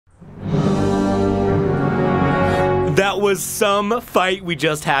That was some fight we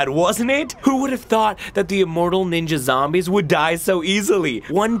just had, wasn't it? Who would have thought that the immortal ninja zombies would die so easily?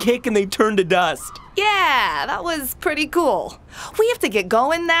 One kick and they turn to dust. Yeah, that was pretty cool. We have to get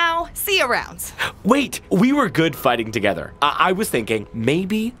going now. See you around. Wait, we were good fighting together. I was thinking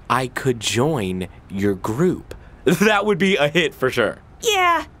maybe I could join your group. That would be a hit for sure.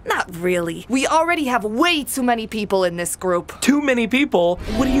 Yeah, not really. We already have way too many people in this group. Too many people?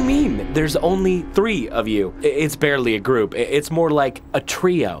 What do you mean? There's only 3 of you. It's barely a group. It's more like a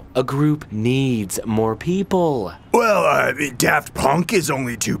trio. A group needs more people. Well, Daft Punk is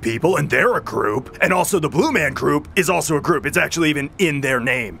only 2 people, and they're a group. And also the Blue Man Group is also a group. It's actually even in their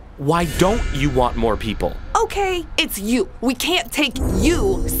name. Why don't you want more people? Okay, it's you. We can't take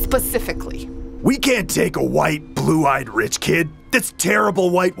you specifically. We can't take a white, blue-eyed rich kid. That's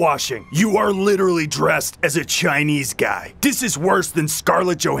terrible whitewashing. You are literally dressed as a Chinese guy. This is worse than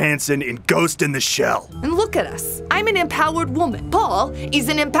Scarlett Johansson in Ghost in the Shell. And look at us. I'm an empowered woman. Paul is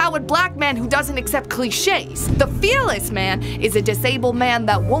an empowered black man who doesn't accept cliches. The fearless man is a disabled man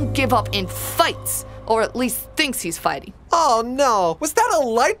that won't give up in fights. Or at least thinks he's fighting. Oh no, was that a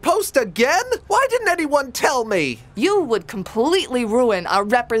light post again? Why didn't anyone tell me? You would completely ruin our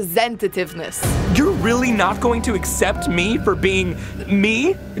representativeness. You're really not going to accept me for being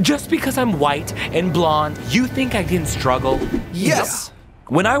me? Just because I'm white and blonde, you think I didn't struggle? Yes.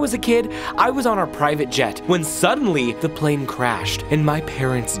 When I was a kid, I was on our private jet when suddenly the plane crashed and my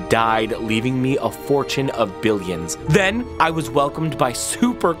parents died, leaving me a fortune of billions. Then I was welcomed by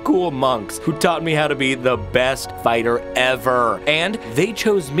super cool monks who taught me how to be the best fighter ever. And they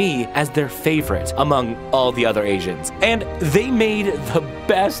chose me as their favorite among all the other Asians. And they made the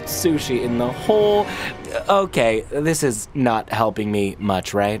best sushi in the whole... Okay, this is not helping me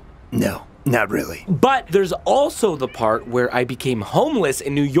much, right? No. Not really. But there's also the part where I became homeless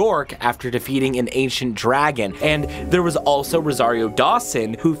in New York after defeating an ancient dragon. And there was also Rosario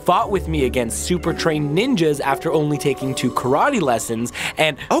Dawson, who fought with me against super trained ninjas after only taking 2 karate lessons.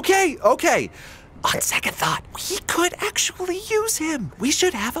 And Okay. On second thought, we could actually use him. We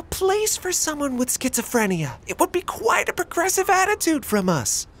should have a place for someone with schizophrenia. It would be quite a progressive attitude from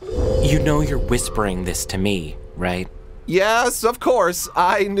us. you know you're whispering this to me, right? Yes, of course.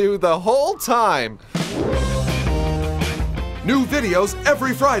 I knew the whole time. New videos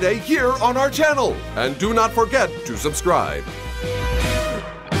every Friday here on our channel. And do not forget to subscribe.